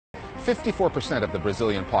54% of the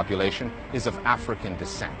Brazilian population is of African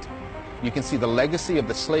descent. You can see the legacy of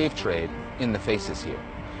the slave trade in the faces here.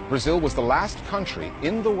 Brazil was the last country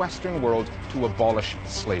in the Western world to abolish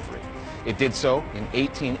slavery. It did so in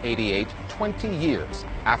 1888, 20 years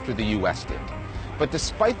after the U.S. did. But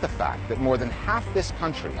despite the fact that more than half this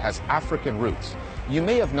country has African roots, you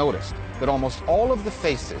may have noticed that almost all of the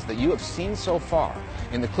faces that you have seen so far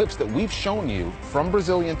in the clips that we've shown you from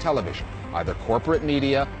Brazilian television, either corporate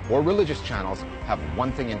media or religious channels, have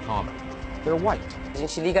one thing in common. They're white.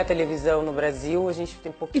 If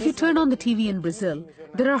you turn on the TV in Brazil,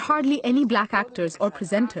 there are hardly any black actors or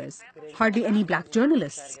presenters, hardly any black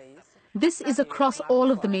journalists. This is across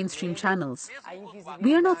all of the mainstream channels.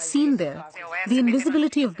 We are not seen there. The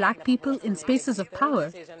invisibility of black people in spaces of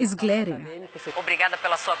power is glaring.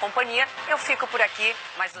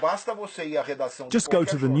 Just go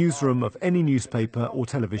to the newsroom of any newspaper or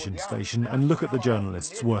television station and look at the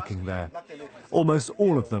journalists working there. Almost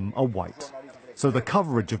all of them are white. So the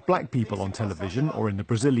coverage of black people on television or in the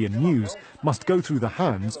Brazilian news must go through the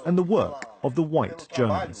hands and the work of the white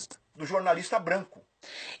journalist.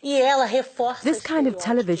 This kind of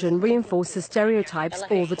television reinforces stereotypes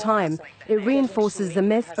all the time. It reinforces the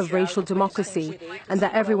myth of racial democracy and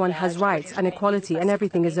that everyone has rights and equality and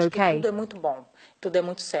everything is okay.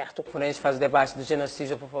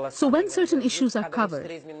 So when certain issues are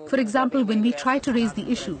covered, for example, when we try to raise the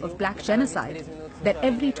issue of black genocide, that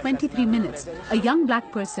every 23 minutes a young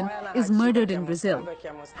black person is murdered in Brazil,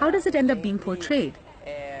 how does it end up being portrayed?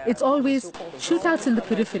 It's always shootouts in the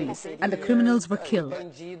peripheries and the criminals were killed.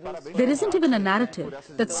 There isn't even a narrative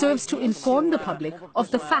that serves to inform the public of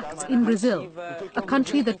the facts in Brazil, a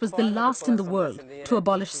country that was the last in the world to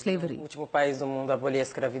abolish slavery.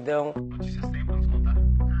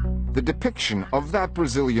 The depiction of that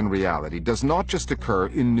Brazilian reality does not just occur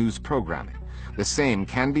in news programming. The same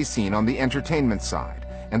can be seen on the entertainment side,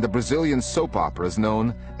 and the Brazilian soap operas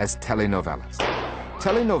known as telenovelas.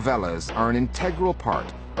 Telenovelas are an integral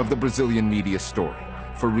part of the Brazilian media story,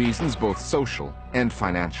 for reasons both social and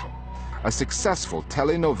financial. A successful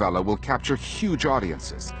telenovela will capture huge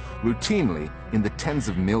audiences, routinely in the tens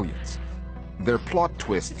of millions. Their plot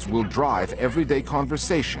twists will drive everyday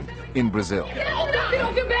conversation in Brazil.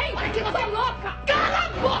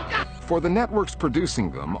 For the networks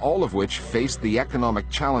producing them, all of which face the economic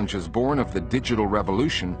challenges born of the digital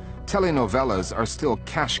revolution, telenovelas are still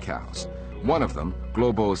cash cows. One of them,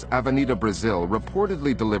 Globo's Avenida Brasil,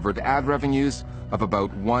 reportedly delivered ad revenues of about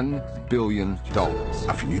 $1 billion.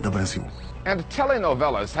 Avenida Brasil. And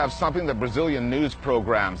telenovelas have something that Brazilian news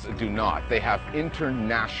programs do not. They have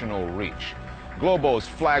international reach. Globo's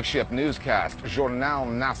flagship newscast, Jornal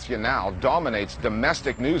Nacional, dominates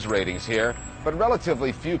domestic news ratings here, but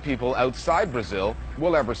relatively few people outside Brazil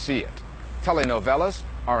will ever see it. Telenovelas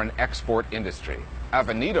are an export industry.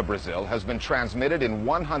 Avenida Brasil has been transmitted in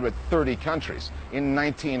 130 countries in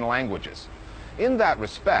 19 languages. In that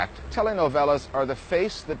respect, telenovelas are the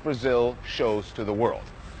face that Brazil shows to the world.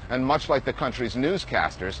 And much like the country's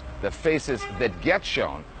newscasters, the faces that get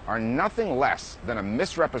shown are nothing less than a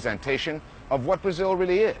misrepresentation of what Brazil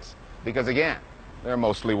really is. Because again, they're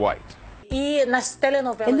mostly white. In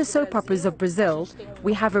the soap operas of Brazil,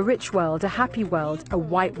 we have a rich world, a happy world, a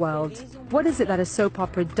white world. What is it that a soap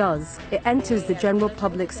opera does? It enters the general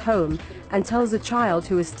public's home and tells a child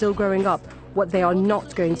who is still growing up what they are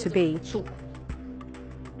not going to be.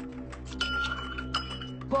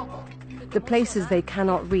 The places they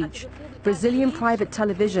cannot reach. Brazilian private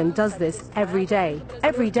television does this every day.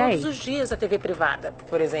 Every day. For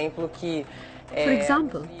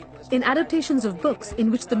example, in adaptations of books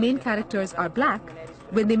in which the main characters are black,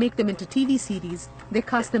 when they make them into TV series, they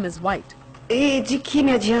cast them as white. E de que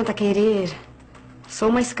me adianta querer? Sou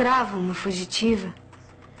uma escrava, uma fugitiva.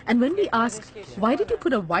 And when we ask, why did you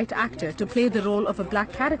put a white actor to play the role of a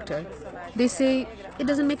black character, they say, it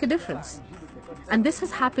doesn't make a difference. And this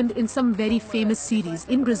has happened in some very famous series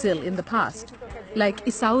in Brazil in the past, like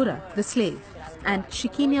Isaura, the slave, and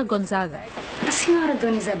Chiquinha Gonzaga. A senhora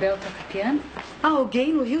Dona Isabel toca piano? Há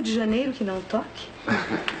alguém no Rio de Janeiro que não toque?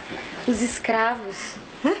 Os escravos.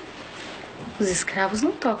 Hã? Os escravos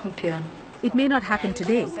não tocam piano. It may not happen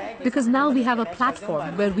today, because now we have a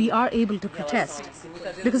platform where we are able to protest.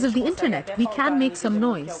 Because of the internet, we can make some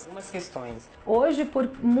noise.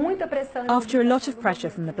 After a lot of pressure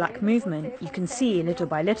from the black movement, you can see, little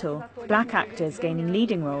by little, black actors gaining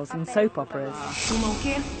leading roles in soap operas. Uma o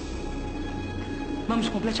quê? Vamos,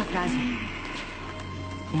 complete a frase.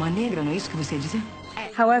 Uma negra, não é isso que você ia dizer?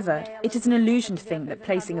 However, it is an illusion to think that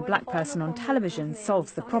placing a black person on television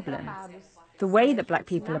solves the problem. The way that black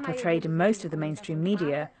people are portrayed in most of the mainstream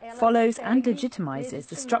media follows and legitimizes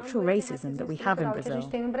the structural racism that we have in Brazil.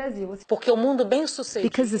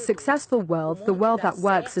 Because the successful world, the world that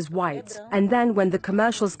works, is white. And then when the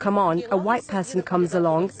commercials come on, a white person comes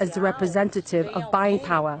along as the representative of buying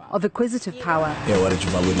power, of acquisitive power. É hora de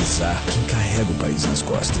valorizar quem carrega o país nas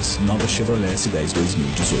costas. Nova Chevrolet S10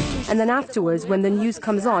 2018. And then afterwards, when the news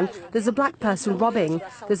comes on, there's a black person robbing,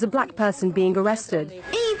 there's a black person being arrested.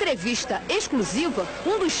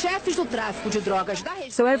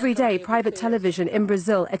 So every day, private television in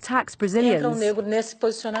Brazil attacks Brazilians.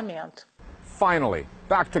 Finally,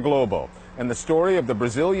 back to Globo and the story of the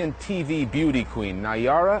Brazilian TV beauty queen,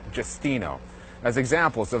 Nayara Justino. As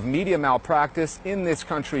examples of media malpractice in this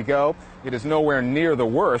country go, it is nowhere near the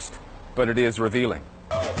worst, but it is revealing.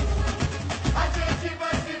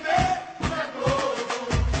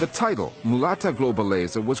 The title, Mulata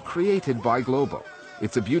Globaleza, was created by Globo.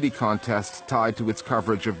 It's a beauty contest tied to its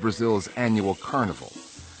coverage of Brazil's annual carnival.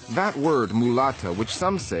 That word, mulata, which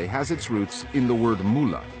some say has its roots in the word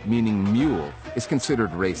mula, meaning mule, is considered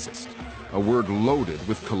racist. A word loaded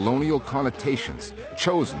with colonial connotations,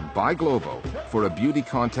 chosen by Globo for a beauty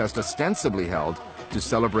contest ostensibly held to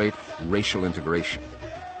celebrate racial integration.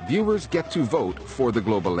 Viewers get to vote for the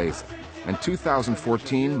Globaleza, and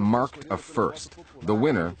 2014 marked a first. The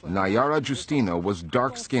winner, Nayara Justino, was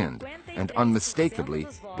dark-skinned and unmistakably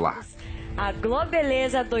black. A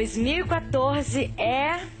Globeleza 2014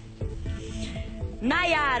 é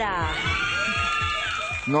Nayara.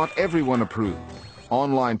 Not everyone approved.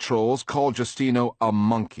 Online trolls called Justino a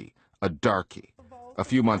monkey, a darky. A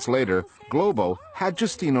few months later, Globo had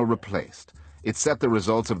Justino replaced. It set the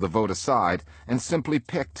results of the vote aside and simply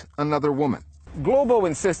picked another woman. Globo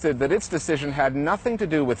insisted that its decision had nothing to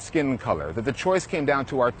do with skin color, that the choice came down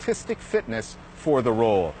to artistic fitness for the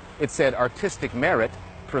role. It said artistic merit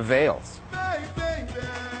prevails.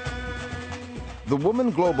 The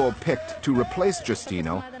woman Globo picked to replace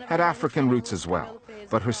Justino had African roots as well,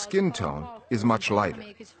 but her skin tone is much lighter.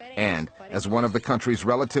 And, as one of the country's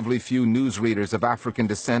relatively few newsreaders of African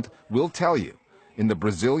descent will tell you, in the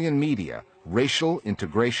Brazilian media, racial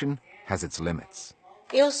integration has its limits.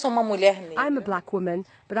 I'm a black woman,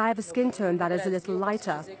 but I have a skin tone that is a little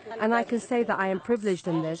lighter. And I can say that I am privileged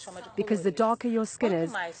in this, because the darker your skin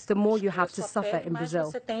is, the more you have to suffer in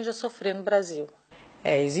Brazil.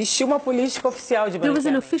 There was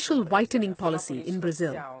an official whitening policy in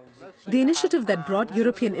Brazil. The initiative that brought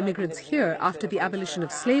European immigrants here after the abolition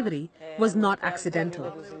of slavery was not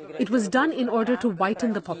accidental. It was done in order to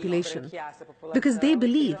whiten the population, because they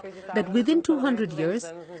believed that within 200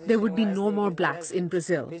 years there would be no more blacks in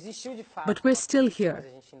Brazil. But we're still here,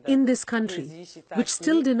 in this country, which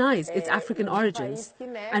still denies its African origins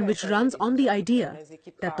and which runs on the idea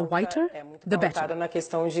that the whiter, the better.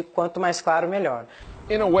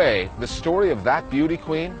 In a way, the story of that beauty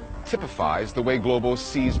queen typifies the way Globo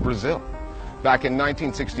sees Brazil. Back in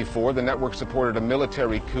 1964, the network supported a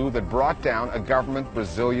military coup that brought down a government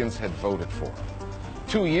Brazilians had voted for.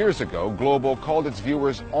 2 years ago, Globo called its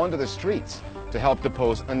viewers onto the streets to help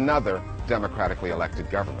depose another democratically elected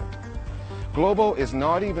government. Globo is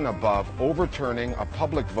not even above overturning a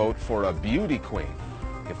public vote for a beauty queen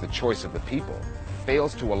if the choice of the people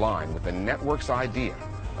fails to align with the network's idea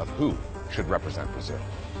of who should represent Brazil.